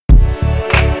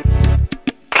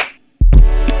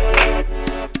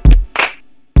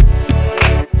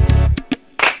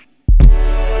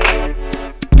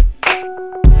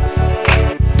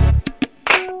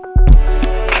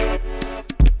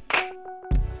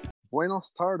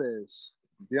Buenos tardes.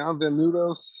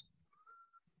 Bienvenidos.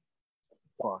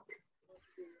 Fuck.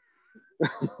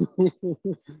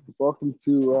 Welcome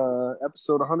to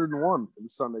episode 101 of the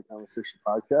Sunday Conversation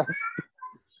Podcast.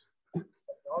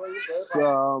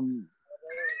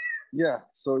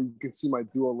 So you can see my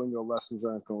Duolingo lessons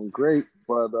aren't going great,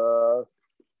 but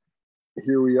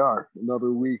here we are,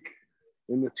 another week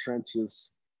in the trenches,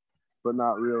 but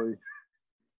not really.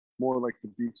 More like the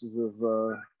beaches of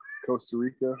Costa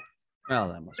Rica. Oh,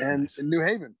 that must be and nice. New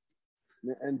Haven.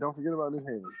 And don't forget about New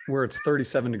Haven. Where it's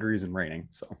 37 degrees and raining.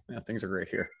 So yeah, things are great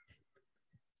here.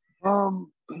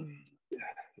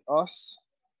 Us,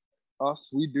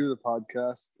 we do the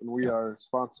podcast, and we are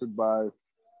sponsored by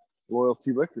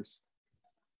Loyalty Liquors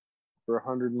for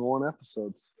 101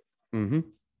 episodes. Mm-hmm.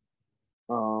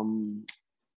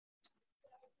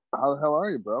 How the hell are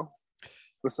you, bro?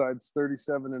 Besides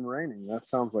 37 and raining, that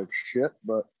sounds like shit,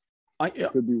 but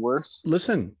it could be worse.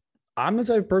 Listen, I'm the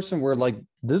type of person where like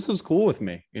this is cool with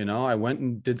me. You know, I went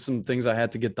and did some things I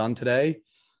had to get done today,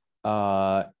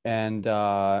 so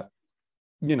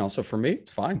for me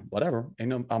it's fine. Whatever.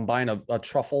 I'm buying a black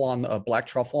truffle on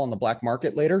the black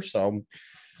market later. So,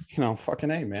 fucking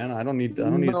A, man. I don't need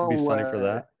to be sunny for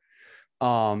that.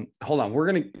 Hold on.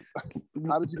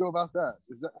 How did you go about that?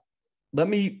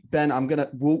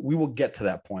 We will get to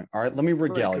that point. All right. Let me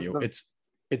regale you.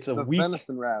 It's a week.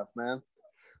 Venison wrap, man.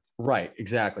 Right.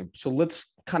 Exactly. So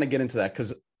let's kind of get into that.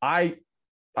 Cause I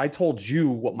told you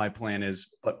what my plan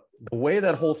is, but the way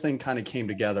that whole thing kind of came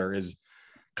together is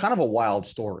kind of a wild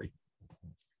story.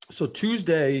 So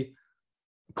Tuesday,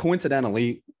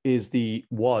 coincidentally,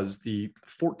 was the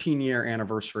 14-year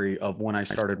anniversary of when I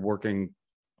started working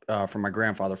for my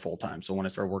grandfather full-time. So when I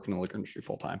started working in the liquor industry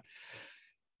full-time.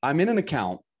 I'm in an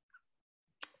account.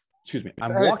 Excuse me.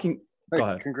 Walking. Go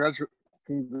ahead. Congrats.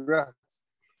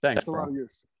 Thanks, That's a bro. lot of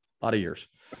years. A lot of years.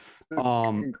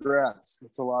 Congrats.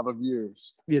 That's a lot of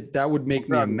years. Yeah, that would make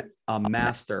me a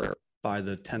master by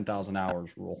the 10,000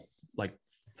 hours rule, like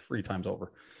 3 times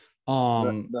over.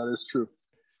 That is true.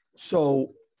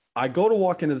 So I go to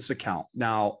walk into this account.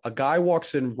 Now, a guy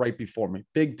walks in right before me.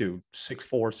 Big dude,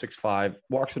 6'4", 6'5",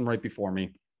 walks in right before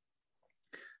me.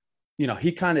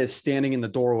 He kind of is standing in the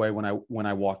doorway when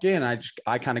I walk in.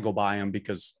 I kind of go by him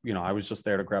because, I was just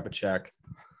there to grab a check.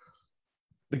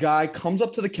 The guy comes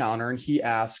up to the counter and he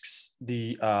asks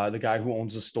the guy who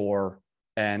owns the store,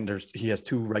 and he has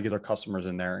 2 regular customers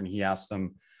in there, and he asks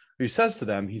them, he says to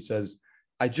them, he says,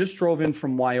 "I just drove in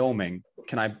from Wyoming.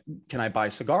 Can I buy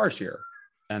cigars here?"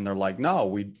 And they're like, "No,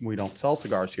 we don't sell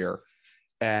cigars here."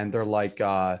 And they're like,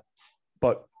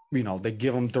 but they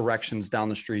give them directions down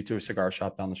the street to a cigar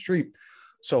shop down the street.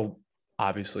 So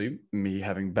obviously, me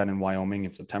having been in Wyoming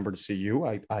in September to see you,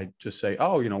 I just say,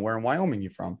 "Oh, where in Wyoming are you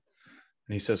from?"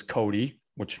 And he says, "Cody,"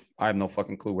 which I have no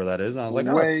fucking clue where that is. And I was like,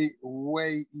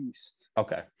 way east.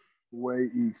 Okay. Way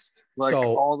east. Like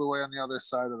all the way on the other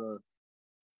side of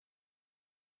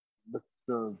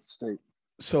the state.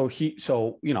 So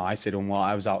I say to him, "Well,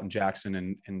 I was out in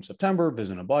Jackson in September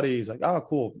visiting a buddy." He's like, "Oh,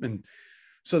 cool." And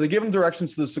so they give him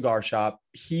directions to the cigar shop.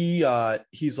 He's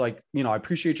like, "I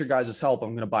appreciate your guys' help.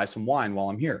 I'm going to buy some wine while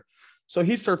I'm here." So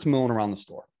he starts milling around the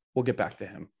store. We'll get back to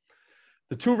him.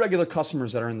 The 2 regular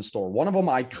customers that are in the store, one of them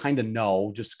I kind of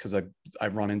know just because I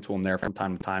run into him there from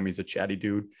time to time. He's a chatty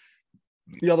dude.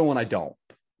 The other one I don't.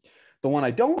 The one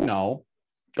I don't know,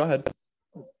 go ahead.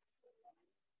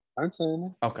 I didn't say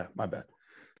anything. Okay, my bad.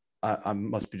 I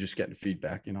must be just getting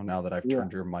feedback, now that I've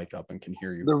turned your mic up and can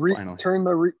hear you. Finally. Turn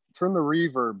the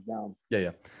reverb down.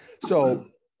 Yeah. So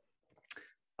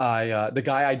the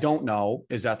guy I don't know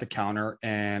is at the counter,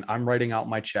 and I'm writing out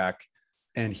my check,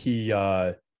 and he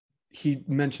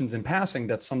mentions in passing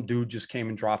that some dude just came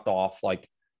and dropped off like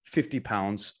 50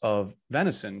 pounds of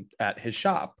venison at his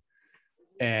shop.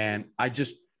 And I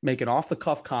just make an off the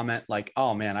cuff comment like,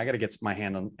 "Oh man, I got to get my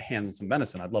hands on some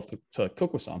venison. I'd love to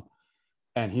cook with some."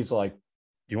 And he's like,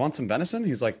 "You want some venison?"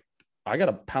 He's like, "I got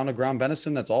a pound of ground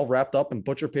venison that's all wrapped up in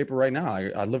butcher paper right now.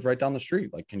 I live right down the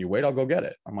street. Like, can you wait? I'll go get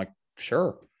it." I'm like,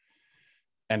 "Sure."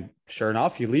 And sure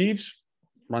enough, he leaves,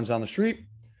 runs down the street.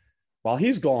 While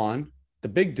he's gone, the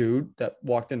big dude that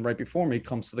walked in right before me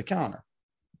comes to the counter.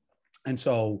 And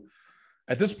so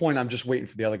at this point, I'm just waiting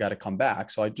for the other guy to come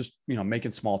back. So I just,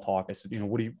 making small talk. I said,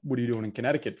 "What are you doing in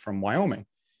Connecticut from Wyoming?"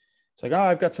 It's like, "Oh,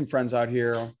 I've got some friends out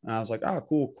here." And I was like, "Oh,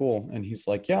 cool. And he's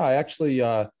like, "Yeah, I actually,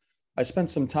 I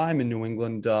spent some time in New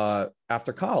England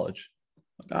after college."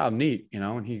 Like, "Oh, neat."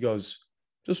 And he goes,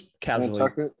 just casually,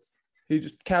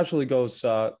 goes,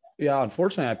 "Yeah,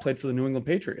 unfortunately, I played for the New England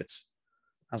Patriots."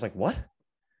 I was like, "What?"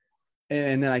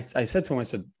 And then I said to him, I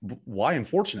said, "Why,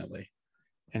 unfortunately?"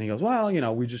 And he goes, well,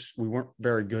 we weren't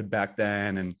very good back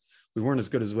then, and we weren't as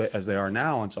good as they are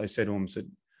now. And so I said to him,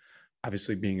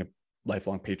 obviously being a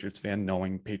lifelong Patriots fan,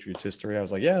 knowing Patriots history, I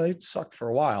was like, yeah, they sucked for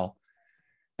a while.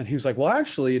 And he was like, well,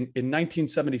 actually in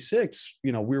 1976,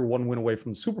 we were one win away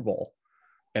from the Super Bowl.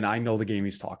 And I know the game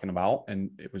he's talking about. And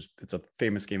it's a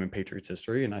famous game in Patriots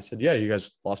history. And I said, yeah, you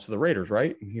guys lost to the Raiders,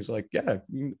 right? And he's like, yeah,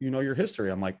 you know your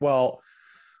history. I'm like, well,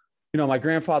 my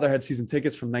grandfather had season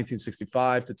tickets from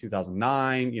 1965 to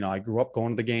 2009. I grew up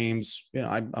going to the games.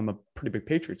 I'm a pretty big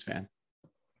Patriots fan.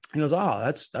 He goes, oh,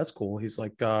 that's cool. He's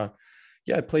like, yeah,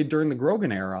 I played during the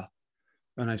Grogan era.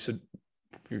 And I said,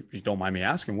 if you don't mind me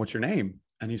asking, what's your name?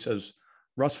 And he says,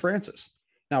 Russ Francis.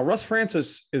 Now, Russ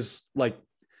Francis is like,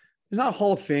 he's not a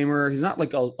Hall of Famer. He's not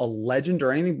like a legend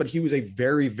or anything, but he was a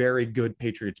very, very good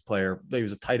Patriots player. He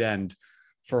was a tight end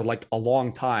for like a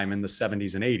long time in the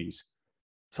 70s and 80s.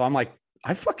 So I'm like,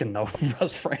 I fucking know who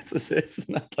Russ Francis is.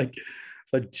 And I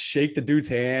shake the dude's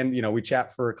hand. We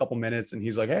chat for a couple minutes, and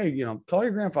he's like, hey, call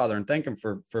your grandfather and thank him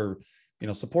for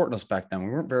supporting us back then. We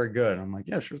weren't very good. I'm like,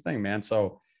 yeah, sure thing, man.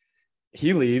 So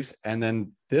he leaves, and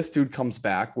then this dude comes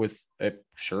back with a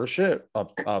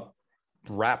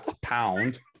wrapped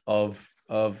pound of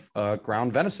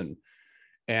ground venison.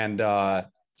 And so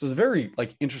it's a very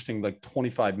interesting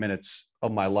 25 minutes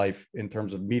of my life in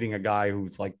terms of meeting a guy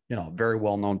who's a very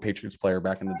well-known Patriots player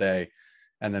back in the day,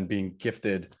 and then being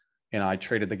gifted. I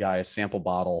traded the guy a sample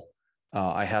bottle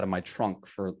I had in my trunk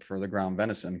for the ground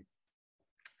venison.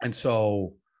 And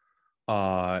so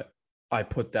I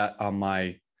put that on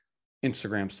my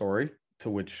Instagram story, to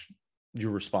which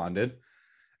you responded,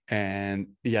 and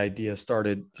the idea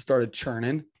started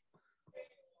churning.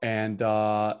 And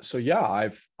so yeah,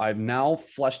 I've now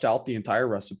fleshed out the entire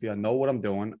recipe. I know what I'm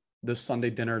doing. This Sunday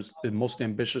dinner is the most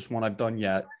ambitious one I've done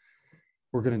yet.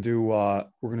 We're gonna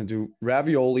do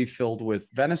ravioli filled with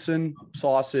venison,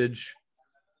 sausage,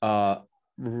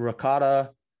 ricotta,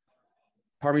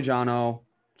 Parmigiano,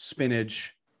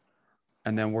 spinach,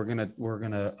 and then we're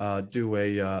gonna do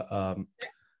a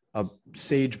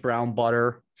sage brown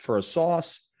butter for a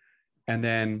sauce. And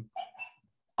then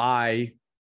I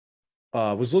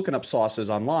was looking up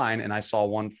sauces online, and I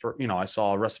saw I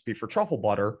saw a recipe for truffle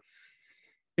butter,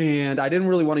 and I didn't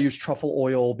really want to use truffle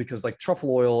oil because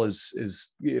truffle oil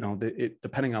is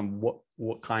depending on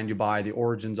what kind you buy, the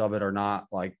origins of it are not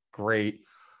great,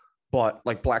 but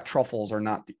black truffles are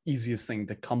not the easiest thing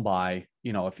to come by,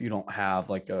 if you don't have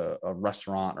a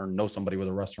restaurant or know somebody with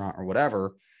a restaurant or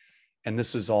whatever. And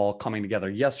this is all coming together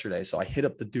yesterday. So I hit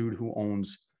up the dude who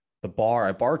owns the bar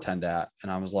I bartend at,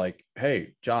 and I was like,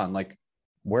 hey, John,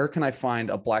 where can I find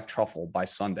a black truffle by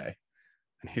Sunday?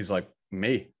 And he's like,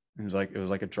 me. And he's like, it was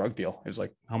like a drug deal. He was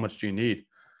like, how much do you need?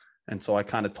 And so I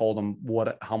kind of told him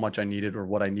how much I needed or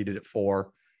what I needed it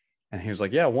for. And he was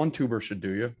like, yeah, 1 tuber should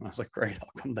do you. And I was like, great,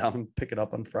 I'll come down and pick it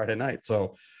up on Friday night.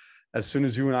 So as soon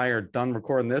as you and I are done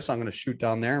recording this, I'm going to shoot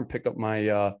down there and pick up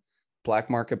my black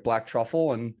market black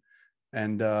truffle, and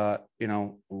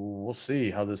we'll see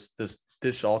how this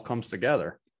dish all comes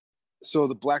together. So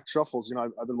the black truffles,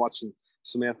 I've been watching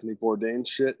some Anthony Bourdain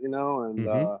shit, and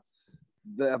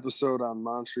the episode on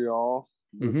Montreal,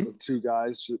 the two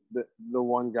guys, the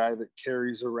one guy that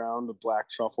carries around a black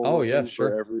truffle. Oh yeah, sure.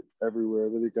 For everywhere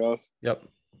that he goes. Yep.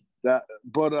 But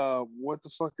what the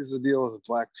fuck is the deal with a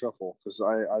black truffle? Because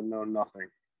I know nothing.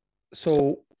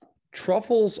 So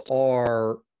truffles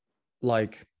are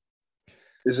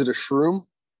is it a shroom?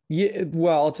 Yeah,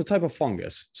 well, it's a type of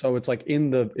fungus. So it's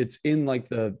in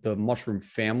the mushroom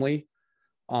family.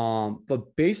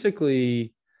 But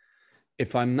basically,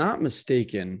 if I'm not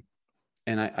mistaken,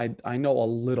 and I know a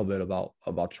little bit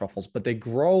about truffles, but they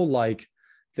grow at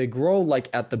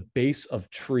the base of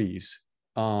trees.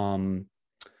 And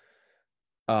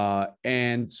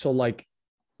so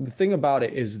the thing about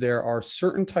it is there are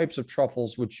certain types of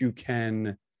truffles which you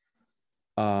can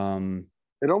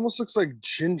it almost looks like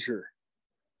ginger.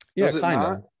 Yeah, kind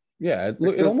of. Yeah,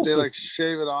 it almost looks,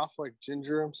 shave it off like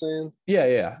ginger. I'm saying.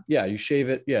 Yeah. You shave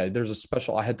it. Yeah, there's a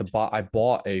special. I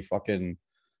bought a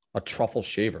truffle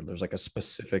shaver. There's a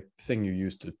specific thing you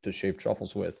use to shave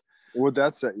truffles with. Would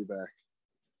that set you back?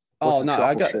 What's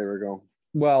I got shaver go.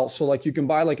 Well, so you can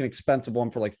buy an expensive one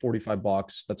for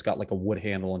 $45. That's got a wood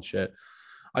handle and shit.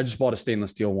 I just bought a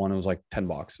stainless steel one. It was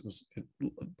 $10.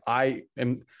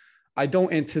 I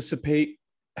don't anticipate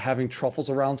having truffles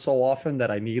around so often that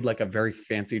I need a very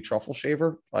fancy truffle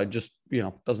shaver. I just,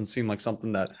 doesn't seem like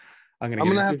something that I'm going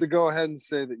to have to go ahead and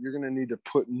say that you're going to need to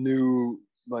put new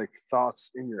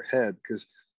thoughts in your head, because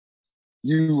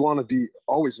you want to be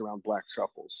always around black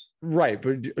truffles. Right.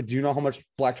 But do you know how much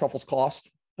black truffles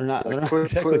cost? They're not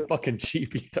exactly fucking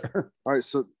cheap either. All right.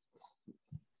 So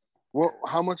Well,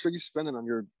 how much are you spending on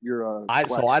your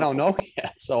So I don't know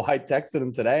yet. So I texted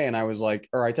him today and I was like,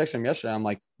 or I texted him yesterday. I'm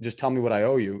like, just tell me what I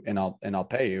owe you and I'll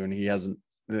pay you. And he hasn't.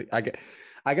 I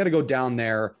got to go down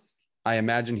there. I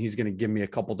imagine he's going to give me a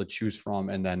couple to choose from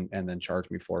and then charge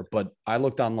me for it. But I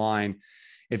looked online.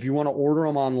 If you want to order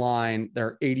them online,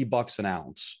 they're $80 an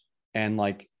ounce. And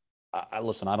like,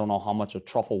 listen, I don't know how much a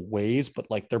truffle weighs,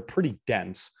 but like they're pretty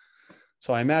dense.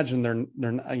 So I imagine they're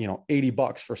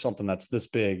 $80 for something that's this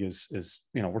big is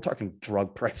we're talking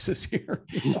drug prices here.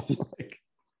 Like,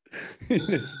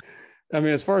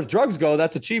 as far as drugs go,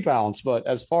 that's a cheap ounce. But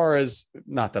as far as,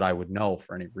 not that I would know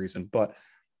for any reason, but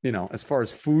as far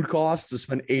as food costs, to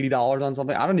spend $80 on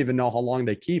something, I don't even know how long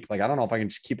they keep. Like, I don't know if I can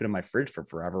just keep it in my fridge for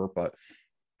forever. But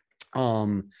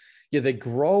they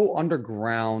grow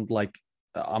underground. Like,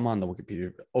 I'm on the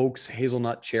Wikipedia. Oaks,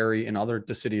 hazelnut, cherry, and other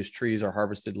deciduous trees are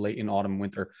harvested late in autumn,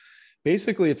 winter.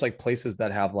 Basically, it's like places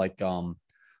that have like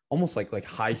almost like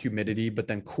high humidity, but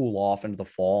then cool off into the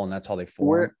fall, and that's how they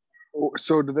form.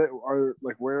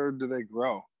 Where do they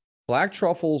grow? Black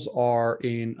truffles are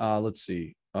in let's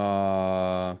see.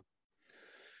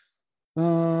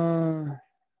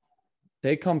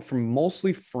 They come from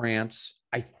mostly France.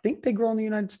 I think they grow in the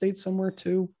United States somewhere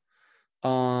too.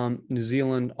 New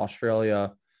Zealand,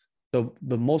 Australia.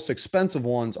 The most expensive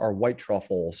ones are white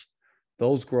truffles.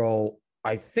 Those grow,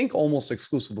 I think, almost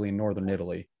exclusively in northern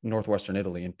Italy, northwestern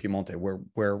Italy, in Piemonte,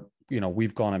 where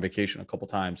we've gone on vacation a couple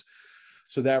times.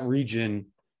 So that region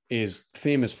is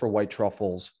famous for white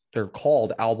truffles. They're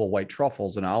called Alba white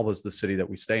truffles, and Alba is the city that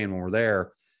we stay in when we're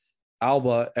there.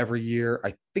 Alba every year,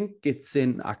 I think it's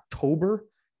in October,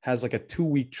 has like a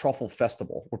 2-week truffle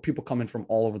festival where people come in from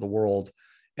all over the world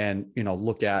and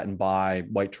look at and buy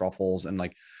white truffles, and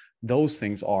like those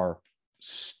things are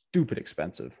stupid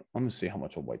expensive. I'm gonna see how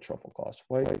much a white truffle costs.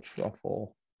 White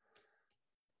truffle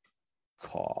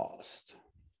cost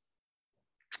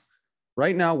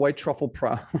right now. White truffle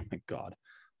oh my god,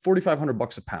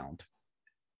 $4,500 a pound.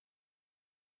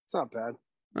 It's not bad.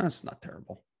 That's not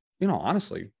terrible.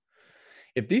 Honestly,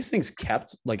 if these things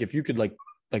kept, like if you could like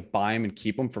buy them and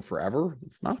keep them for forever,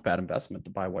 it's not a bad investment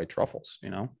to buy white truffles.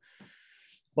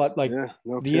 But like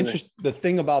the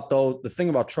thing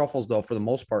about truffles though, for the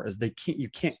most part, is you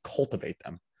can't cultivate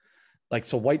them. Like,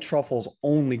 so white truffles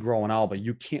only grow in Alba.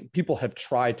 People have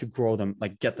tried to grow them,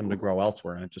 like get them to grow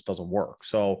elsewhere, and it just doesn't work.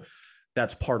 So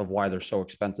that's part of why they're so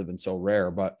expensive and so rare.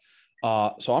 But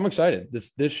so I'm excited.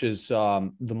 This dish is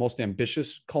the most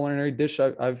ambitious culinary dish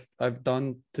I've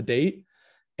done to date.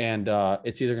 And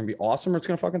it's either going to be awesome or it's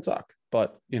going to fucking suck.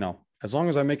 But, as long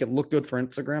as I make it look good for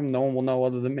Instagram, no one will know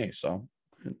other than me. So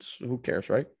who cares,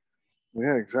 right?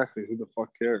 Yeah, exactly. Who the fuck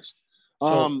cares?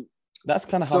 So that's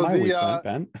kind of how my week went,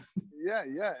 Ben.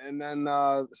 Yeah. And then,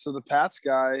 so the Pats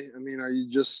guy, are you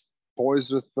just boys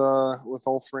with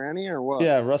old Franny or what?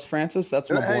 Yeah, Russ Francis.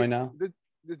 That's my boy now. It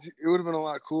would have been a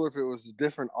lot cooler if it was a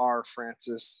different R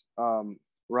Francis,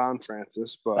 Ron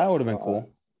Francis. But that would have been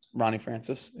cool. Ronnie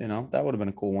Francis, that would have been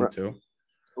a cool one too.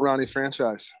 Ronnie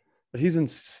franchise. But he's in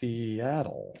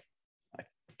Seattle, I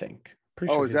think.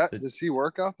 Pretty sure does he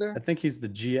work out there? I think he's the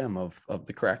GM of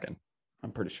the Kraken.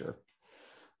 I'm pretty sure.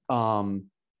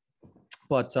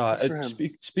 But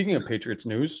speaking of Patriots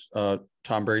news,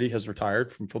 Tom Brady has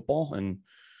retired from football, and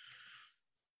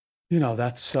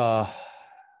that's tough.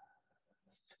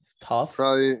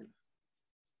 Probably.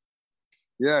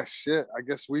 Yeah, shit. I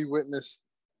guess we witnessed.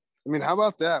 How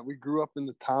about that? We grew up in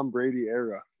the Tom Brady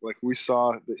era. Like, we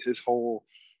saw his whole,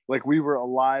 like, we were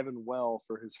alive and well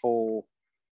for his whole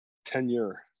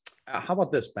tenure. How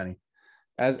about this, Benny?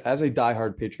 As a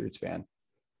diehard Patriots fan,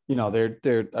 I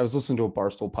was listening to a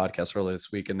Barstool podcast earlier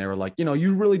this week, and they were like,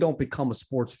 you really don't become a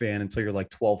sports fan until you're like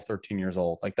 12, 13 years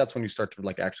old. Like, that's when you start to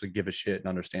like actually give a shit and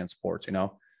understand sports.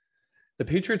 The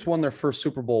Patriots won their first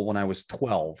Super Bowl when I was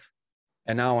 12,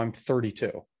 and now I'm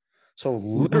 32. So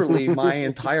literally my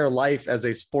entire life as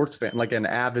a sports fan, like an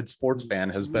avid sports fan,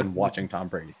 has been watching Tom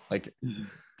Brady. Like,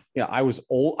 I was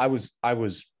old. I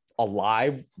was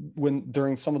alive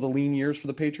during some of the lean years for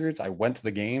the Patriots. I went to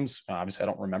the games. Obviously I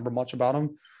don't remember much about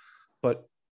them, but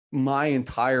my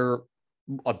entire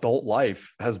adult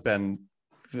life has been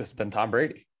Tom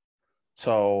Brady.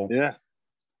 So, yeah,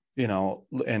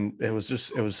 and it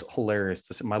was hilarious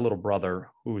to see my little brother,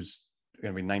 who's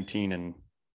going to be 19 and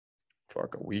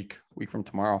a week from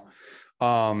tomorrow.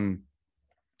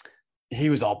 He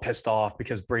was all pissed off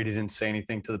because Brady didn't say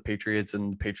anything to the Patriots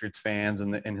and the Patriots fans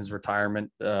in his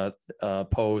retirement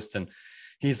post. And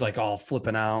he's like all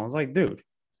flipping out. I was like, dude,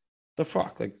 the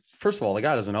fuck? Like, first of all, the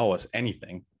guy doesn't owe us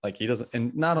anything. Like, he doesn't.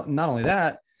 And not only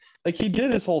that, like he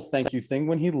did his whole thank you thing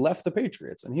when he left the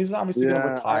Patriots, and he's obviously going to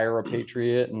retire a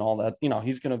Patriot and all that. You know,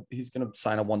 he's gonna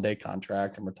sign a 1-day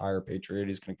contract and retire a Patriot.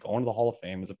 He's going to go into the Hall of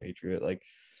Fame as a Patriot. Like,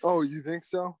 oh, you think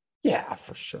so? Yeah,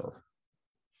 for sure.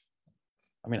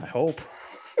 I mean, I hope.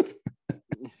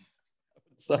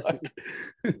 How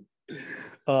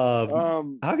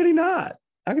could he not?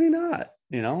 How could he not?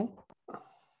 You know.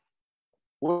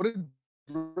 What did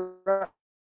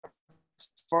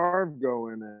Favre go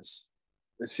in as?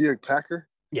 Is he a Packer?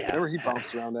 Yeah. Remember he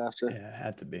bounced around after? Yeah, it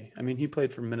had to be. I mean, he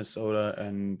played for Minnesota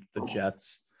and the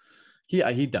Jets. He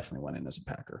definitely went in as a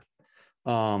Packer.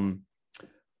 So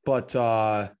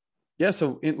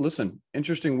listen,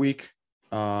 interesting week.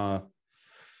 How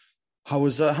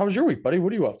was your week, buddy?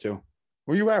 What are you up to?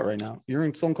 Where are you at right now?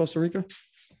 You're still in Costa Rica?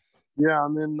 Yeah,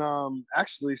 I'm in.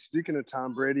 Actually, speaking of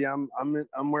Tom Brady, I'm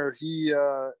where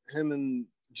him and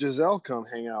Giselle come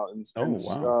hang out in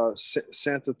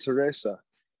Santa Teresa.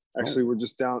 Actually, we're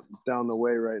just down the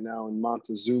way right now in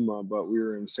Montezuma, but we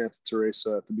were in Santa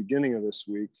Teresa at the beginning of this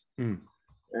week. And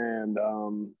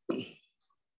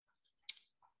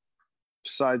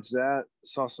besides that,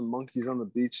 saw some monkeys on the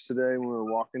beach today when we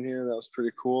were walking here. That was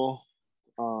pretty cool.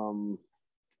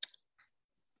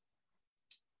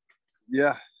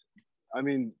 Yeah, I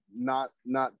mean, not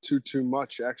too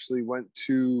much. Actually, went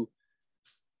to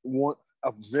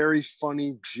a very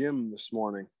funny gym this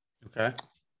morning. Okay.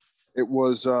 It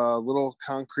was a little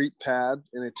concrete pad,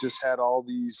 and it just had all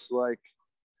these like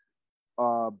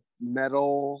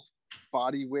metal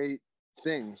body weight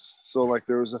things. So like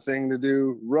there was a thing to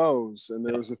do rows, and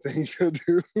there was a thing to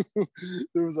do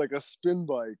there was like a spin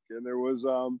bike, and there was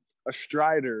a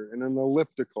strider and an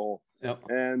elliptical,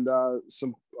 and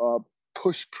some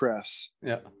push press,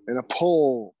 and a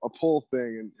pull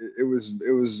thing, and it was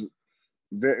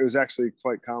actually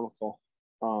quite comical.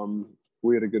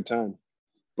 We had a good time,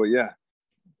 but yeah,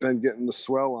 been getting the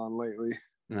swell on lately.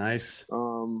 Nice.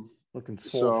 Looking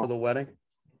swole for the wedding.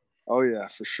 Oh yeah,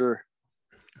 for sure.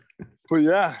 But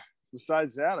yeah,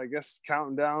 besides that, I guess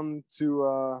counting down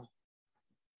to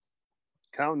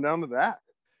that.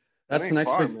 That's the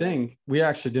next big thing. We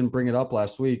actually didn't bring it up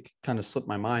last week. Kind of slipped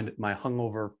my mind. My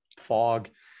hungover fog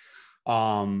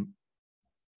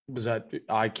was that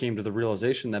I came to the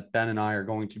realization that Ben and I are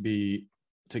going to be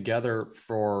together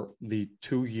for the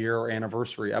 2-year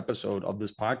anniversary episode of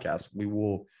this podcast. We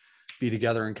will be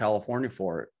together in California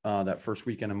for it that first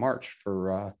weekend in March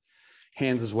for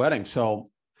Hans' wedding. So,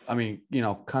 I mean, you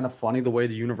know, kind of funny the way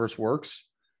the universe works,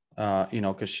 you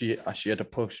know, because she had to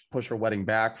push her wedding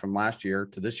back from last year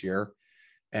to this year.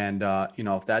 And, you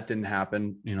know, if that didn't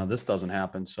happen, you know, this doesn't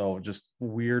happen. So just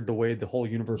weird the way the whole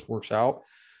universe works out.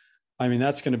 I mean,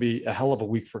 that's going to be a hell of a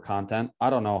week for content.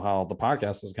 I don't know how the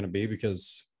podcast is going to be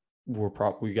because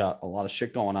we got a lot of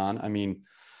shit going on. I mean,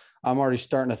 I'm already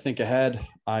starting to think ahead.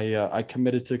 I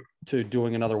committed to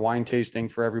doing another wine tasting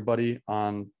for everybody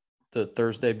on the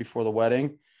Thursday before the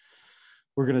wedding.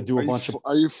 We're going to do a bunch of.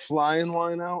 Are you flying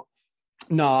wine out?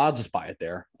 No, I'll just buy it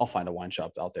there. I'll find a wine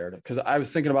shop out there because I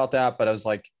was thinking about that, but I was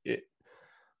like,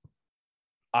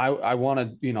 I want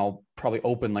to, you know, probably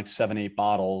open like 7-8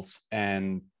 bottles,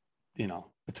 and you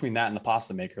know, between that and the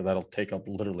pasta maker, that'll take up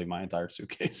literally my entire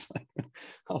suitcase.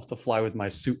 I'll have to fly with my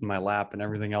suit in my lap and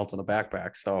everything else in the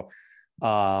backpack. So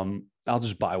I'll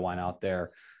just buy wine out there.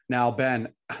 Now, Ben,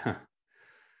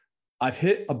 I've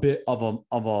hit a bit of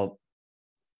a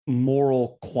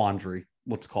moral quandary,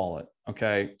 let's call it.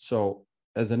 Okay. So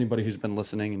as anybody who's been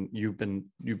listening and you've been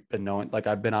knowing, like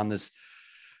I've been on this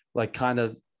like kind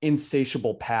of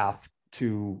insatiable path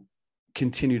to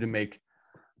continue to make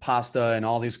pasta and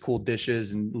all these cool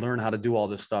dishes and learn how to do all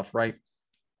this stuff. Right.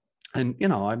 And, you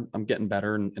know, I'm getting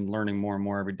better and learning more and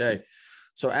more every day.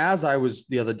 So as I was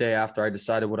the other day, after I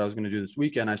decided what I was going to do this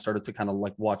weekend, I started to kind of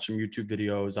like watch some YouTube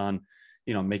videos on,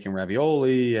 you know, making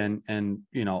ravioli and,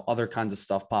 you know, other kinds of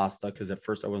stuff, pasta. Cause at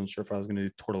first I wasn't sure if I was going to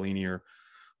do tortellini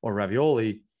or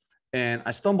ravioli. And I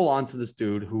stumbled onto this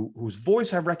dude whose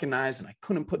voice I recognized, and I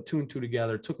couldn't put 2 and 2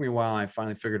 together. It took me a while. And I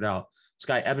finally figured it out. This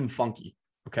guy, Evan Funke.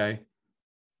 Okay.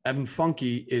 Evan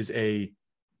Funke is a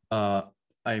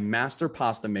master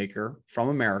pasta maker from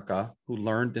America who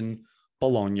learned in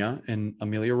Bologna in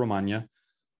Emilia Romagna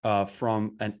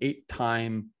from an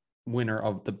 8-time winner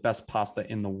of the best pasta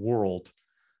in the world.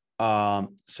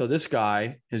 So this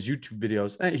guy, his YouTube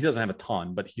videos, he doesn't have a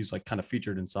ton, but he's like kind of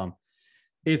featured in some.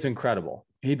 It's incredible.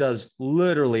 He does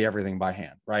literally everything by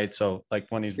hand, right? So like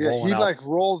when he's rolling out, like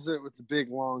rolls it with the big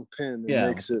long pin and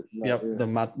makes it. The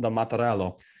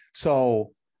mattarello.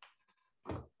 So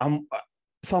I'm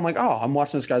like, oh, I'm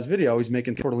watching this guy's video. He's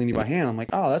making tortellini by hand. I'm like,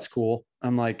 oh, that's cool.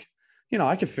 I'm like, you know,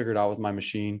 I could figure it out with my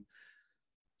machine.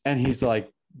 And he's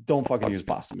like, don't fucking use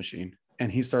pasta machine.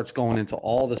 And he starts going into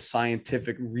all the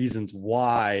scientific reasons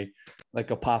why like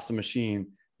a pasta machine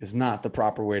is not the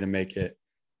proper way to make it.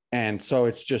 And so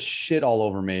it's just shit all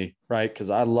over me, right? Because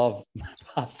I love my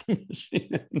pasta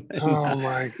machine. Oh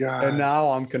my God. And now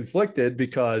I'm conflicted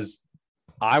because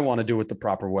I want to do it the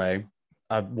proper way.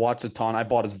 I've watched a ton. I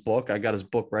bought his book. I got his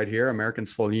book right here, American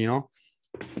Sfogliano.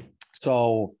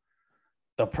 So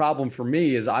the problem for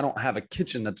me is I don't have a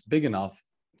kitchen that's big enough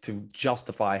to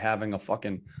justify having a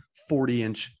fucking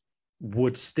 40-inch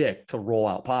wood stick to roll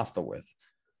out pasta with.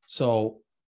 So,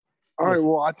 all right.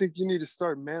 Well, I think you need to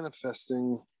start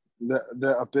manifesting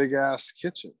a big ass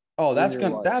kitchen. Oh, that's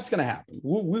gonna happen.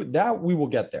 We will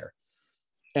get there.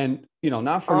 And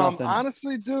not for nothing.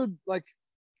 Honestly, dude, like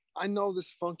I know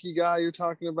this funky guy you're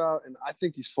talking about, and I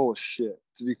think he's full of shit.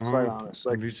 To be quite honest,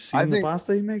 like have you seen the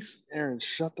pasta he makes? Aaron,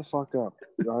 shut the fuck up.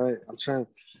 All right, I'm trying.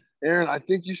 Aaron, I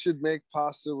think you should make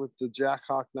pasta with the Jack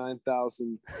Hawk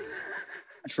 9000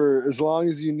 for as long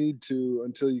as you need to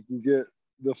until you can get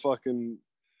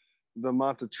the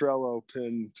Monticello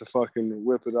pin to fucking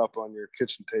whip it up on your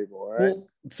kitchen table. All right. Well,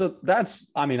 so that's,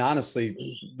 I mean, honestly,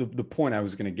 the point I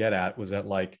was going to get at was that,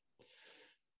 like,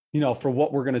 for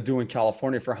what we're going to do in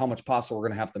California, for how much pasta we're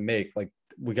going to have to make, like,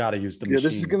 we got to use the machine.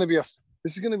 This is going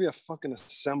to be a fucking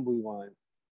assembly line.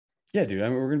 Yeah, dude. I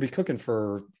mean, we're going to be cooking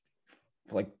for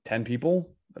like 10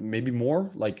 people, maybe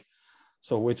more. Like,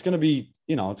 so it's going to be,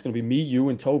 it's going to be me, you,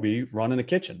 and Toby running a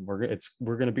kitchen. We're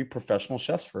going to be professional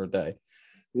chefs for a day.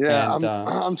 Yeah, and,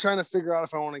 I'm trying to figure out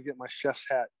if I want to get my chef's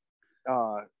hat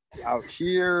out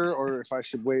here or if I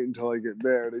should wait until I get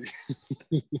there.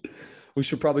 We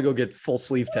should probably go get full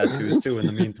sleeve tattoos too in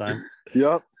the meantime.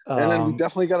 Yep. And then we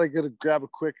definitely got to grab a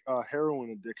quick heroin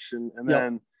addiction, and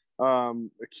then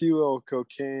a kilo of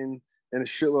cocaine and a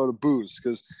shitload of booze.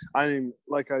 Because I mean,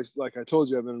 like I told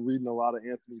you, I've been reading a lot of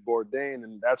Anthony Bourdain,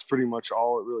 and that's pretty much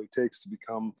all it really takes to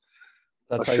become.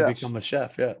 That's how you become a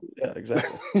chef. Yeah,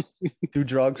 exactly. Do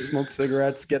drugs, smoke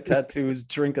cigarettes, get tattoos,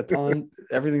 drink a ton.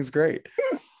 Everything's great.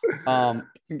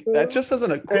 That just as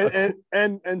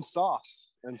and sauce.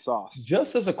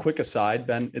 Just as a quick aside,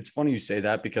 Ben, it's funny you say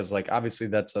that because, like, obviously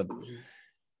that's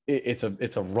it's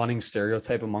a running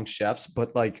stereotype amongst chefs,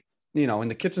 but like, in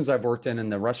the kitchens I've worked in and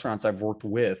the restaurants I've worked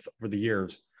with over the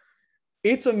years,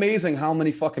 it's amazing how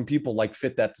many fucking people like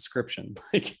fit that description.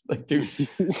 Like dude,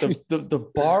 the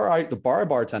bar I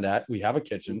bartend at, we have a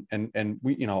kitchen, and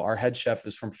we, our head chef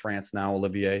is from France now,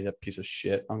 Olivier, that piece of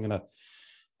shit. I'm gonna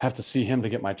have to see him to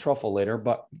get my truffle later,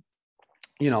 but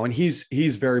and he's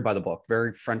very by the book,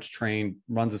 very French trained,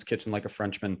 runs his kitchen like a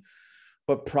Frenchman.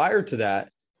 But prior to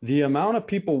that, the amount of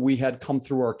people we had come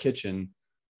through our kitchen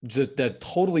just that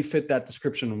totally fit that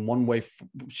description in one way,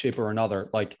 shape, or another,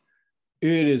 like,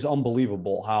 it is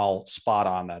unbelievable how spot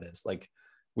on that is. Like,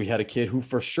 we had a kid who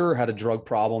for sure had a drug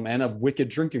problem and a wicked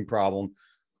drinking problem,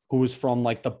 who was from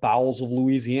like the bowels of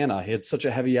Louisiana. He had such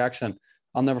a heavy accent.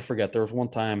 I'll never forget. There was one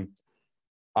time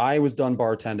I was done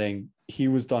bartending. He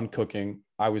was done cooking.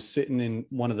 I was sitting in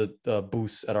one of the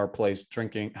booths at our place,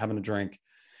 having a drink.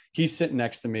 He's sitting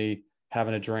next to me,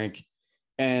 having a drink,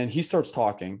 and he starts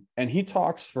talking, and he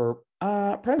talks for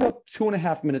probably about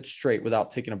 2.5 minutes straight without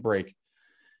taking a break.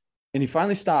 And he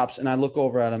finally stops, and I look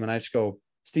over at him and I just go,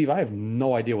 Steve, I have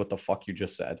no idea what the fuck you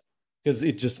just said. Because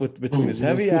it just, between his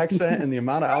heavy accent and the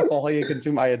amount of alcohol he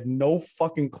consumed, I had no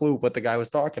fucking clue what the guy was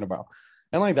talking about.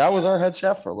 And like, that was our head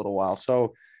chef for a little while.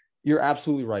 So you're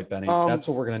absolutely right, Benny. That's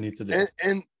what we're going to need to do.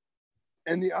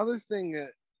 And the other thing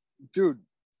that, dude,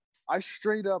 I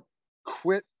straight up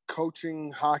quit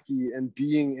coaching hockey and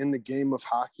being in the game of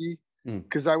hockey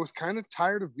because I was kind of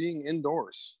tired of being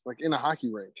indoors, like in a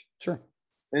hockey rink. Sure.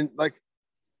 And like,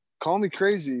 call me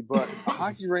crazy, but a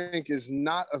hockey rink is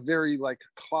not a very like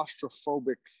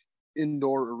claustrophobic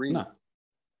indoor arena. No.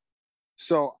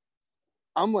 So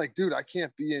I'm like, dude, I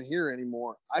can't be in here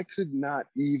anymore. I could not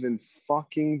even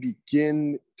fucking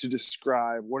begin to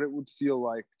describe what it would feel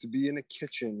like to be in a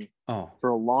kitchen for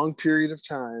a long period of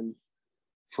time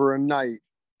for a night,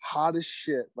 hot as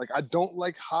shit. Like, I don't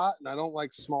like hot and I don't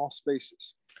like small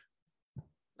spaces.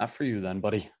 Not for you then,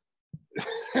 buddy.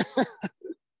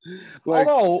 Like,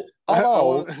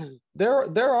 although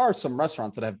there are some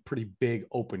restaurants that have pretty big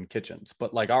open kitchens,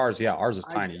 but like ours is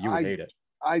tiny. You would hate it.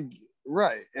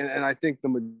 Right. And I think the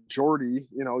majority,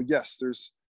 yes,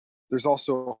 there's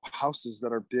also houses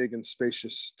that are big and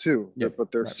spacious too,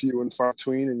 but they're few and far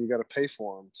between, and you got to pay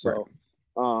for them. So,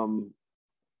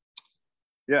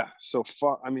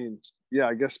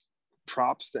 I guess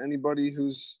props to anybody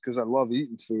because I love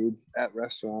eating food at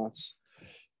restaurants.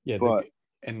 Yeah. But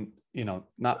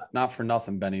not for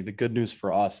nothing, Benny. The good news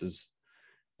for us is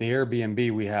the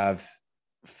Airbnb we have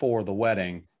for the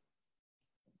wedding,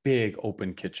 big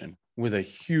open kitchen with a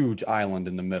huge island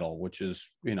in the middle, which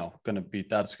is, that's going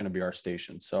to be our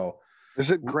station. So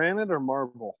is it granite or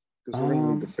marble? Because we're going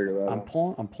to need to figure that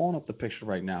out. I'm pulling up the picture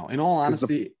right now. In all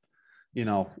honesty,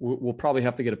 we'll probably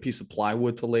have to get a piece of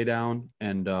plywood to lay down,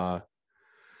 and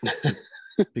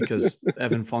because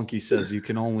Evan Funky says you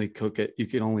can only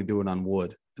do it on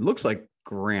wood. It looks like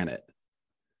granite,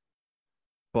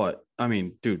 but I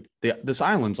mean, dude, this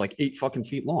island's like 8 fucking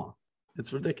feet long.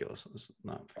 It's ridiculous. It's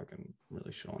not fucking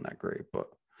really showing that great, but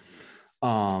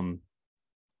God,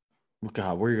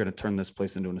 we're gonna turn this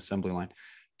place into an assembly line.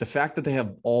 The fact that they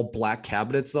have all black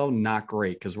cabinets, though, not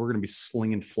great, because we're gonna be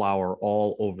slinging flour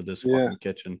all over this fucking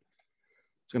kitchen.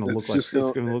 It's gonna look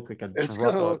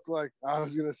like I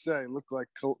was gonna say,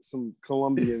 some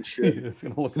Colombian shit. It's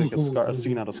gonna look like a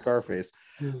scene out of Scarface.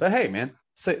 But hey, man,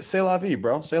 say la vie,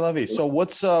 bro. Say la vie. So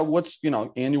what's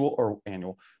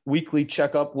weekly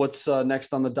checkup? What's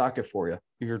next on the docket for you?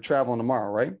 You're traveling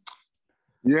tomorrow, right?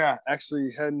 Yeah,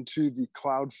 actually heading to the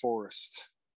cloud forest.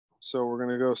 So we're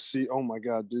gonna go see. Oh my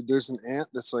god, dude! There's an ant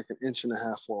that's like 1.5 inches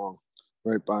long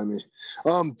right by me.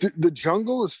 The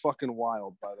jungle is fucking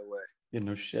wild, by the way. Yeah,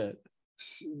 no shit.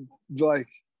 Like,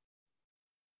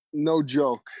 no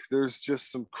joke. There's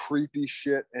just some creepy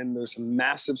shit, and there's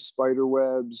massive spider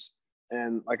webs.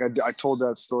 And like I told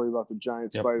that story about the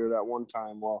giant spider that one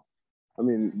time. Well, I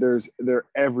mean, they're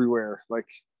everywhere. Like,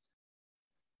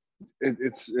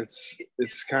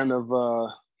 it's kind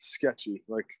of sketchy.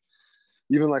 Like,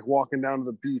 even like walking down to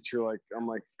the beach, I'm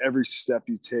like, every step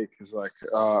you take is like,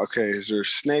 okay, is there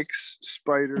snakes,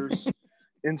 spiders,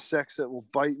 insects that will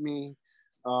bite me,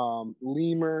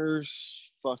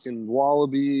 lemurs, fucking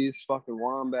wallabies, fucking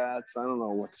wombats. I don't know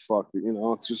what the fuck,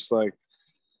 it's just like,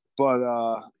 but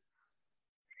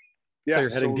yeah. So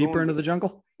you're heading deeper into the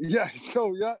jungle? Yeah.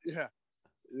 So yeah,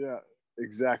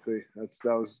 exactly.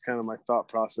 That was kind of my thought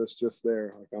process just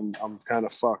there. Like I'm kind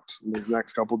of fucked in these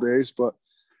next couple days, but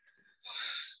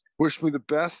wish me the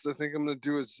best. I think I'm gonna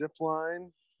do a zip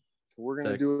line. We're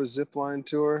gonna do a zip line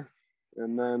tour,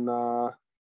 and then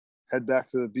head back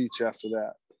to the beach after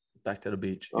that. Back to the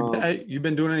beach. You've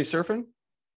been doing any surfing?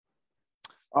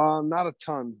 Not a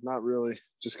ton, not really.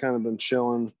 Just kind of been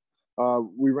chilling.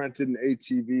 We rented an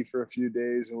ATV for a few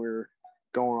days, and we were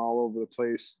going all over the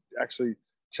place. Actually,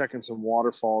 checking some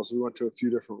waterfalls. We went to a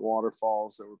few different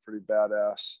waterfalls that were pretty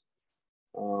badass.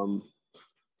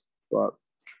 But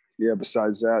yeah,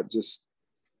 besides that, just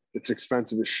it's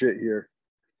expensive as shit here.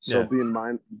 So being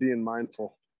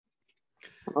mindful.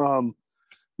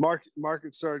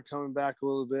 Market started coming back a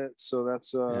little bit, so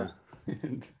that's not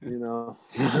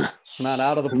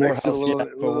out of the poorhouse yet,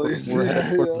 but we're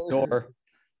headed towards the door,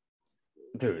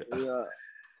 dude. Yeah.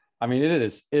 I mean,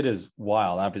 it is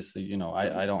wild. Obviously,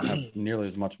 I don't have nearly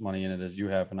as much money in it as you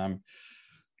have, and I'm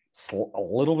a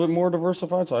little bit more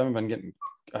diversified, so I've been getting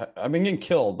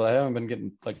killed, but I haven't been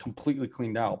getting like completely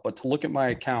cleaned out. But to look at my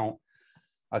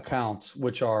accounts,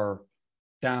 which are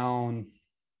down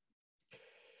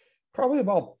probably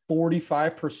about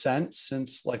 45%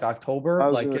 since like October. I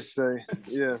was gonna say,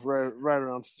 right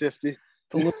around 50. It's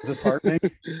a little disheartening.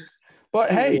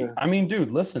 But hey, I mean,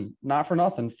 dude, listen, not for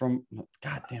nothing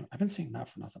God damn, I've been saying not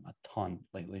for nothing a ton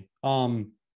lately. I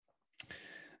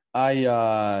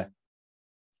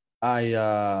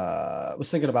was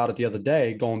thinking about it the other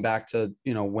day, going back to,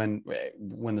 when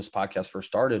this podcast first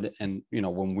started, and,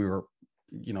 when we were,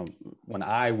 when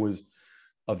I was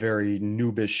a very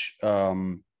noobish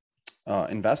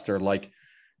investor, like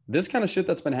this kind of shit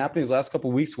that's been happening these last couple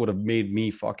of weeks would have made me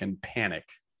fucking panic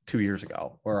 2 years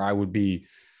ago, where I would be,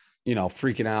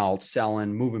 freaking out,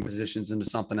 selling, moving positions into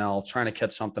something else, trying to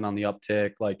catch something on the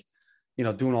uptick, like,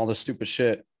 doing all this stupid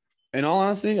shit. In all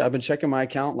honesty, I've been checking my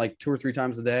account like 2 or 3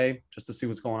 times a day just to see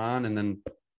what's going on. And then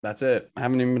that's it. I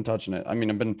haven't even been touching it. I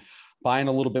mean, I've been buying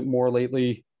a little bit more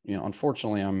lately.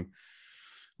 Unfortunately, I'm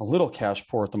a little cash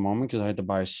poor at the moment because I had to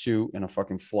buy a suit and a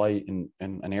fucking flight and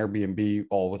an Airbnb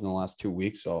all within the last 2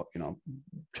 weeks. So,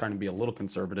 trying to be a little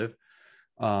conservative,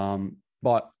 and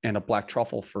a black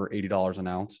truffle for $80 an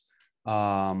ounce.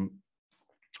 I'm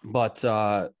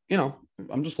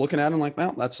just looking at it like,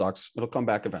 well, that sucks. It'll come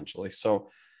back eventually. So,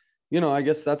 I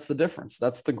guess that's the difference.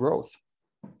 That's the growth.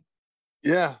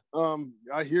 Yeah.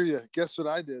 I hear you. Guess what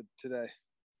I did today?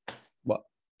 What?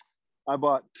 I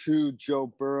bought 2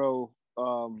 Joe Burrow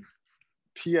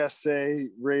PSA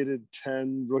rated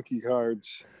 10 rookie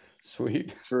cards.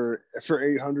 Sweet. For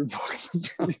 $800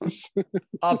 a piece.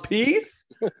 A piece?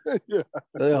 Yeah.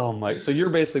 Oh my! So you're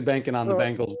basically banking on the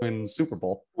Bengals winning the Super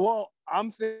Bowl. Well,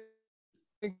 I'm thinking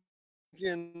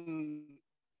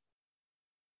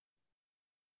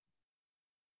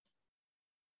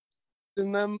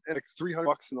in them, and like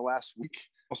 $300 in the last week.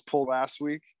 I was pulled last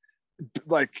week.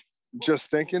 Like,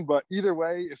 just thinking, but either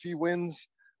way, if he wins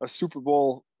a Super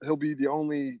Bowl, he'll be the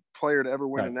only player to ever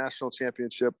win a national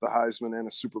championship, the Heisman, and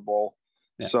a Super Bowl.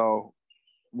 Yeah. So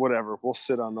whatever, we'll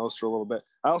sit on those for a little bit.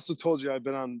 I also told you I've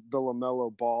been on the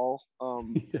LaMelo Ball.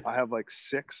 I have like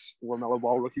 6 LaMelo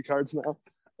Ball rookie cards now.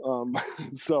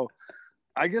 So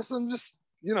I guess I'm just,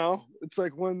 it's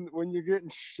like when you're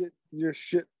getting your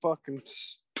shit fucking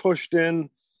pushed in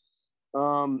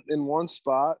one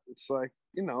spot, it's like,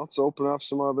 let's open up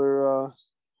some other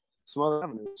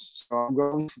avenues. So I'm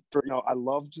going for, I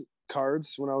loved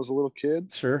cards when I was a little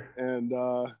kid. Sure. And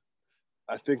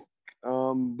I think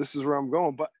this is where I'm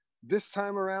going. But this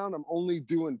time around, I'm only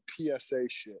doing PSA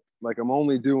shit. Like, I'm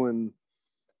only doing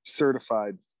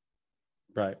certified,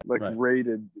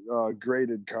 rated,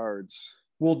 graded cards.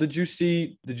 Well, did you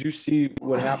see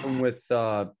what happened with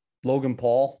Logan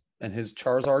Paul and his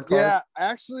Charizard card? Yeah,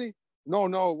 actually, no,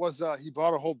 it was he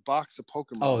bought a whole box of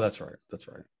Pokemon. Oh, that's right.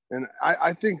 And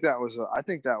I think that was I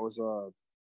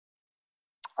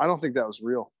don't think that was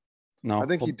real. No, I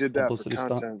think he did that for content.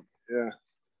 Stunt. Yeah,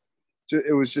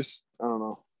 it was just, I don't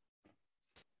know.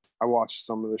 I watched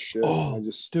some of this shit. Oh,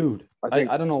 dude,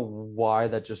 I don't know why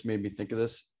that just made me think of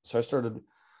this. So I started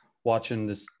watching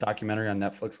this documentary on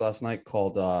Netflix last night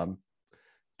called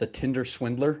The Tinder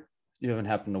Swindler. You haven't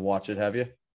happened to watch it, have you?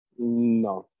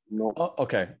 No. Oh,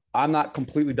 okay. I'm not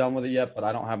completely done with it yet, but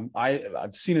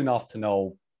I've seen enough to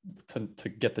know to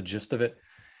get the gist of it.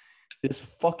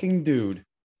 This fucking dude,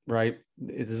 right?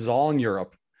 This is all in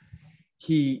Europe.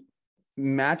 He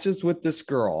matches with this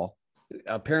girl.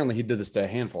 Apparently he did this to a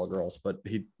handful of girls, but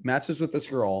he matches with this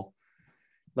girl,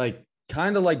 like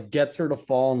kind of like gets her to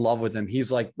fall in love with him.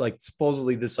 He's like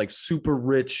supposedly this like super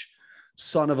rich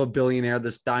son of a billionaire,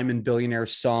 this diamond billionaire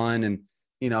son. And,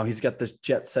 he's got this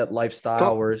jet set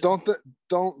lifestyle. Don't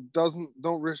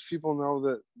rich people know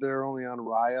that they're only on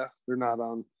Raya? They're not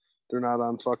on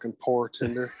fucking poor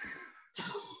Tinder.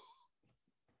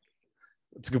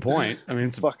 It's a good point. I mean,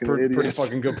 it's a pretty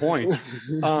fucking good point.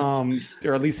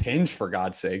 Or at least Hinge, for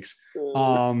God's sakes.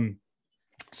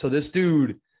 So this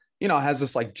dude, has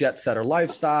this like jet setter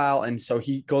lifestyle. And so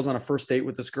he goes on a first date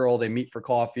with this girl. They meet for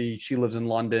coffee. She lives in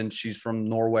London. She's from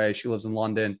Norway. She lives in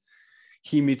London.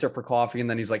 He meets her for coffee. And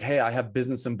then he's like, hey, I have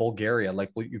business in Bulgaria.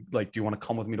 Like, do you want to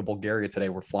come with me to Bulgaria today?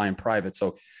 We're flying private.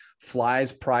 So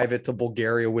flies private to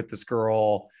Bulgaria with this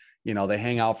girl. They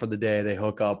hang out for the day, they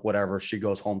hook up, whatever. She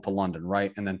goes home to London,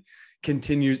 right? And then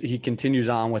he continues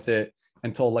on with it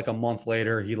until like a month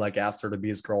later, he like asked her to be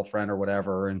his girlfriend or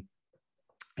whatever. And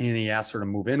he asked her to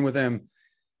move in with him.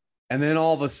 And then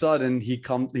all of a sudden he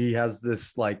has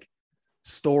this like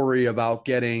story about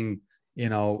getting,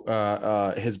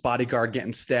 his bodyguard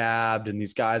getting stabbed, and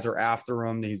these guys are after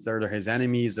him. They're his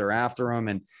enemies. They're after him,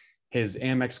 and his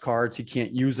Amex cards, he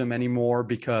can't use them anymore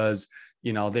because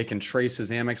they can trace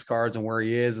his Amex cards and where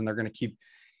he is, and they're going to keep.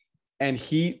 And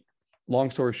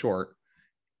long story short,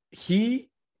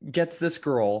 he gets this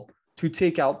girl to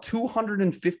take out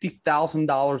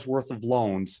 $250,000 worth of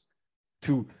loans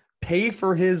to pay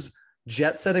for his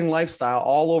jet setting lifestyle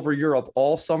all over Europe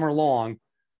all summer long,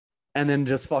 and then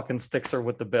just fucking sticks her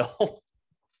with the bill.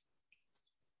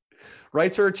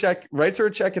 writes her a check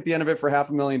at the end of it for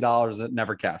 $500,000 that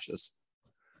never cashes.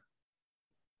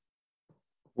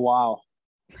 Wow.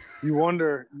 You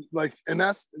wonder, like, and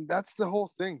that's the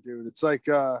whole thing, dude. It's like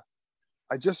I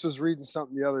just was reading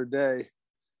something the other day,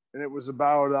 and it was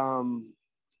about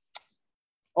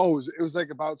it was like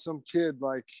about some kid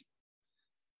like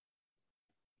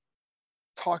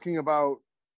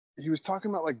he was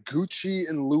talking about like Gucci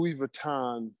and Louis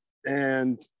Vuitton,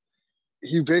 and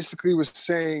he basically was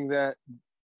saying that,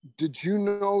 did you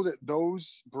know that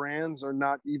those brands are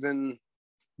not even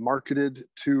marketed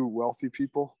to wealthy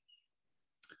people?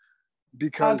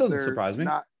 Because surprise me.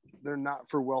 They're not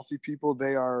for wealthy people.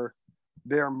 They are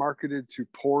marketed to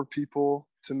poor people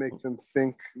to make them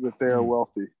think that they are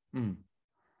wealthy. Mm.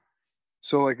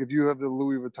 So like if you have the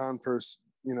Louis Vuitton purse,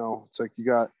 it's like you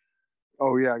got,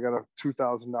 I got a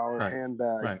 $2,000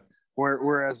 handbag. Right.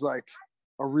 Whereas like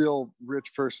a real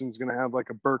rich person's gonna have like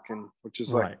a Birkin, which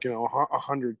is like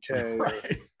 $100K,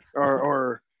 right.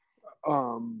 or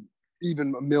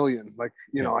even $1 million. Like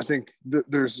I think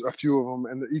there's a few of them,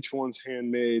 and each one's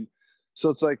handmade. So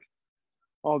it's like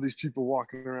all these people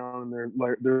walking around and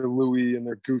they're Louis and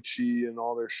they're Gucci and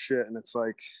all their shit, and it's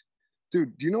like,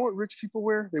 dude, do you know what rich people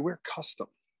wear? They wear custom.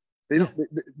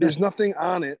 There's nothing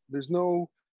on it. There's no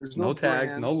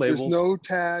tags, no labels. There's no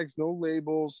tags, no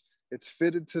labels. It's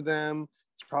fitted to them.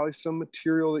 It's probably some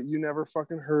material that you never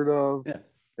fucking heard of. Yeah.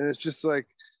 And it's just like,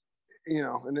 you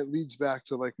know, and it leads back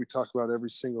to like we talk about every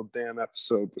single damn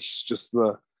episode, which is just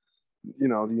the, you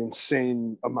know, the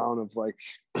insane amount of like,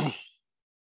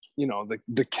 you know,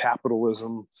 the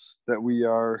capitalism that we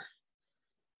are,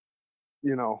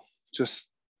 you know, just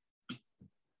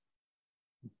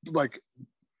like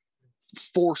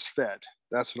force fed.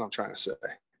 That's what I'm trying to say.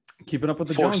 Keeping up with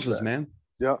the Force Joneses, fed. man.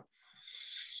 Yeah.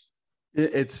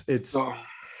 It's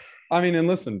I mean, and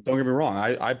listen, don't get me wrong.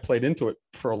 I played into it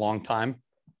for a long time,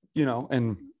 you know,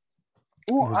 and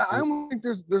well, I think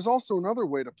there's also another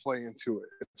way to play into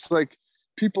it. It's like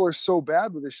people are so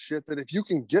bad with this shit that if you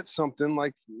can get something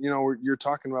like, you know, you're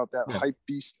talking about that hype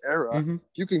beast era, if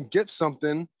you can get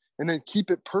something and then keep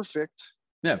it perfect,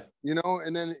 you know,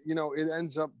 and then, you know, it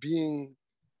ends up being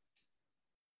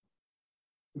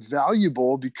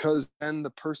valuable because then the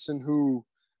person who,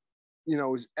 you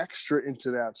know, is extra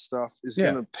into that stuff is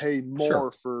going to pay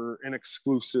more for an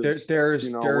exclusive. There's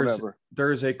you know, whatever.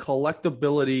 There's a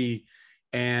collectability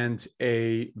and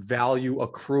a value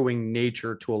accruing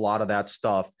nature to a lot of that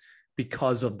stuff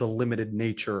because of the limited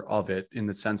nature of it, in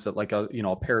the sense that like a, you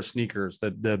know, a pair of sneakers,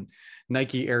 the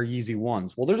Nike Air Yeezy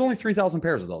ones. Well, there's only 3,000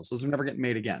 pairs of those. Those are never getting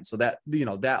made again. So that, you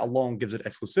know, that alone gives it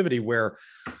exclusivity. Where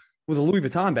with a Louis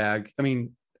Vuitton bag, I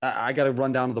mean, I got to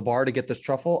run down to the bar to get this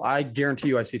truffle. I guarantee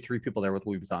you, I see 3 people there with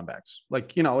Louis Vuitton bags.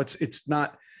 Like, you know, it's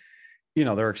not, you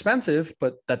know, they're expensive,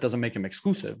 but that doesn't make them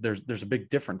exclusive. There's a big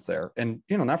difference there. And,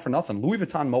 you know, not for nothing, Louis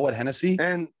Vuitton Moet Hennessy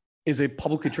is a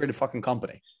publicly traded fucking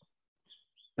company.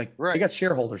 Like, they got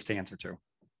shareholders to answer to.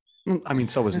 I mean,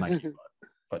 so is Nike,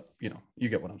 but you know, you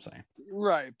get what I'm saying.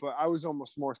 Right. But I was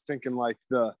almost more thinking like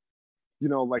the, you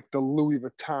know, like the Louis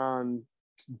Vuitton,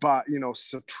 but, you know,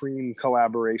 Supreme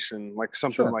collaboration, like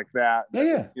something like that.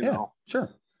 Yeah. You know, sure.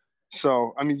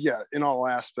 So, I mean, yeah, in all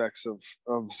aspects of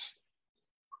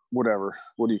whatever,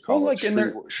 what do you call it?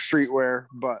 Streetwear.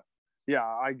 But yeah,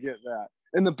 I get that.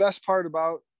 And the best part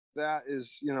about that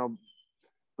is, you know,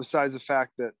 besides the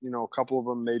fact that, you know, a couple of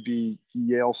them may be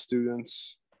Yale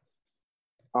students,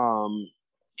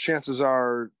 chances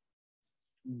are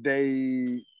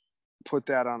they put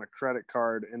that on a credit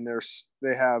card, and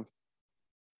they have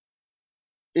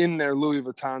in their Louis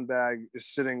Vuitton bag is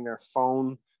sitting their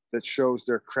phone that shows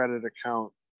their credit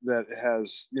account that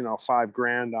has, you know,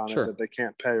 $5,000 on it that they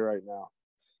can't pay right now.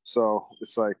 So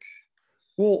it's like,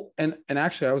 well, and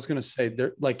actually I was going to say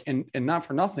they're like, and not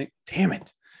for nothing, damn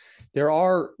it. There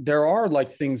are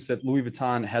like things that Louis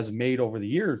Vuitton has made over the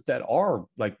years that are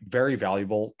like very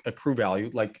valuable, accrue value,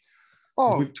 like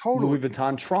Louis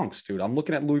Vuitton trunks, dude. I'm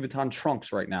looking at Louis Vuitton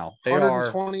trunks right now. They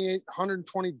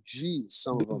 120 G's,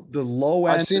 some of them. The low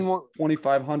end is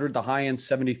 2,500, the high end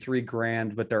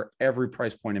 $73,000, but they're every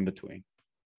price point in between.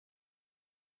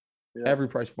 Yeah. Every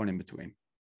price point in between.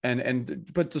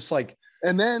 But just like,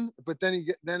 then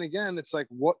again, it's like,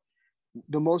 what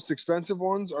the most expensive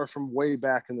ones are from way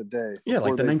back in the day. Yeah,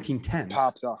 like the 1910s.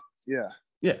 Popped up. Yeah.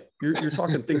 Yeah, you're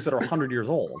talking things that are 100 years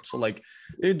old. So like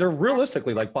they're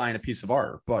realistically like buying a piece of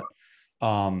art. But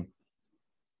man,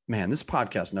 this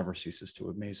podcast never ceases to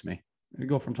amaze me. We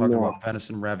go from talking about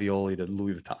venison ravioli to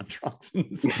Louis Vuitton trunks in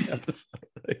this episode.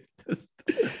 Like,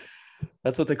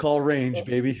 that's what they call range,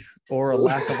 baby, or a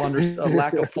lack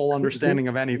of full understanding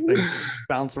of anything. So just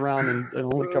bounce around and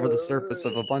only cover the surface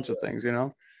of a bunch of things, you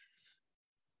know.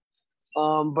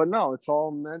 But no, it's all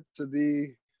meant to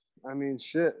be. I mean,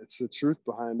 shit, it's the truth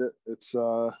behind it. It's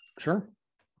sure.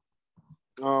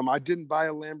 I didn't buy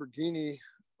a Lamborghini,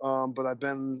 but I've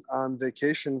been on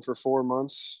vacation for 4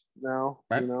 months now.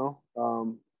 Right. You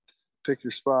know, pick your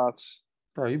spots.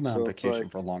 Bro, you've been on vacation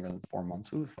for longer than 4 months.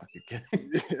 Who the fuck are you kidding?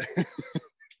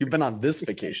 You've been on this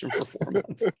vacation for 4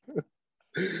 months.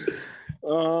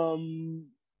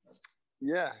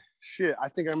 Yeah, shit. I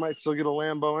think I might still get a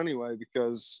Lambo anyway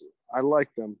because I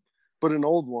like them, but an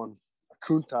old one.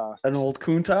 Countach. An old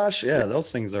Countach, yeah,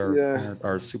 those things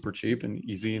are super cheap and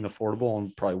easy and affordable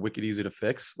and probably wicked easy to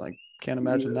fix. Like, can't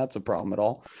imagine that's a problem at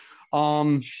all.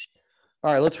 All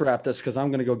right, let's wrap this because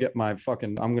I'm gonna go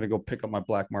pick up my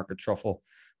black market truffle.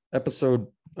 Episode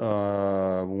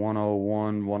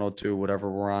 101, 102, whatever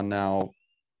we're on now.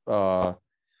 Brought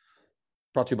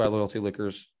to you by Loyalty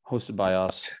Liquors, hosted by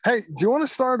us. Hey, do you want to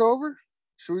start over?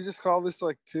 Should we just call this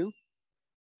like 2?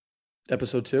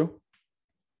 Episode 2?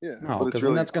 Yeah, no, because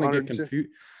then that's going to get confused.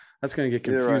 That's going to get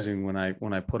confusing when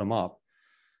I put them up.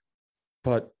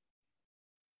 But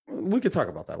we could talk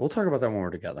about that. We'll talk about that when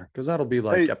we're together because that'll be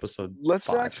like episode. Let's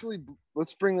 5.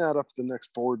 Let's bring that up at the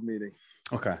next board meeting.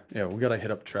 Okay, yeah, we got to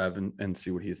hit up Trev and see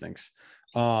what he thinks.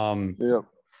 Yeah.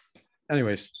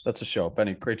 Anyways, that's a show.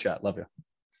 Benny, great chat. Love you.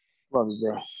 Love you,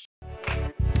 bro.